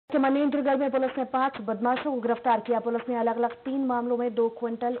कि मनेन्द्रगढ़ में पुलिस ने 5 बदमाशों को गिरफ्तार किया। पुलिस ने अलग अलग 3 मामलों में 2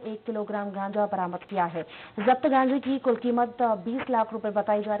 क्विंटल 1 किलोग्राम गांजा बरामद किया है। जब्त गांजे की कुल कीमत 20 लाख रुपए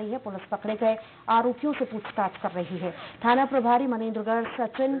बताई जा रही है। पुलिस पकड़े गए आरोपियों से पूछताछ कर रही है। थाना प्रभारी मनेन्द्रगढ़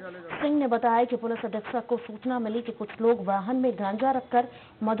सचिन सिंह ने बताया कि पुलिस अधीक्षक को सूचना मिली कि कुछ लोग वाहन में गांजा रखकर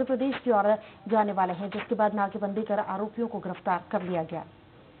मध्य प्रदेश की ओर जाने वाले हैं, जिसके बाद नाकेबंदी कर आरोपियों को गिरफ्तार कर लिया गया।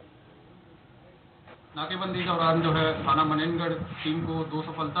 नाकेबंदी के दौरान जो है थाना मनेन्द्रगढ़ टीम को 2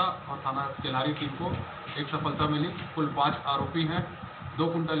 सफलता और थाना केलारी टीम को 1 सफलता मिली। कुल 5 आरोपी हैं, 2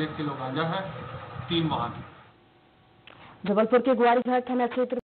 कुंटल 1 किलो गांजा है, 3 वाहन। जबलपुर के ग्वारीघाट थाना क्षेत्र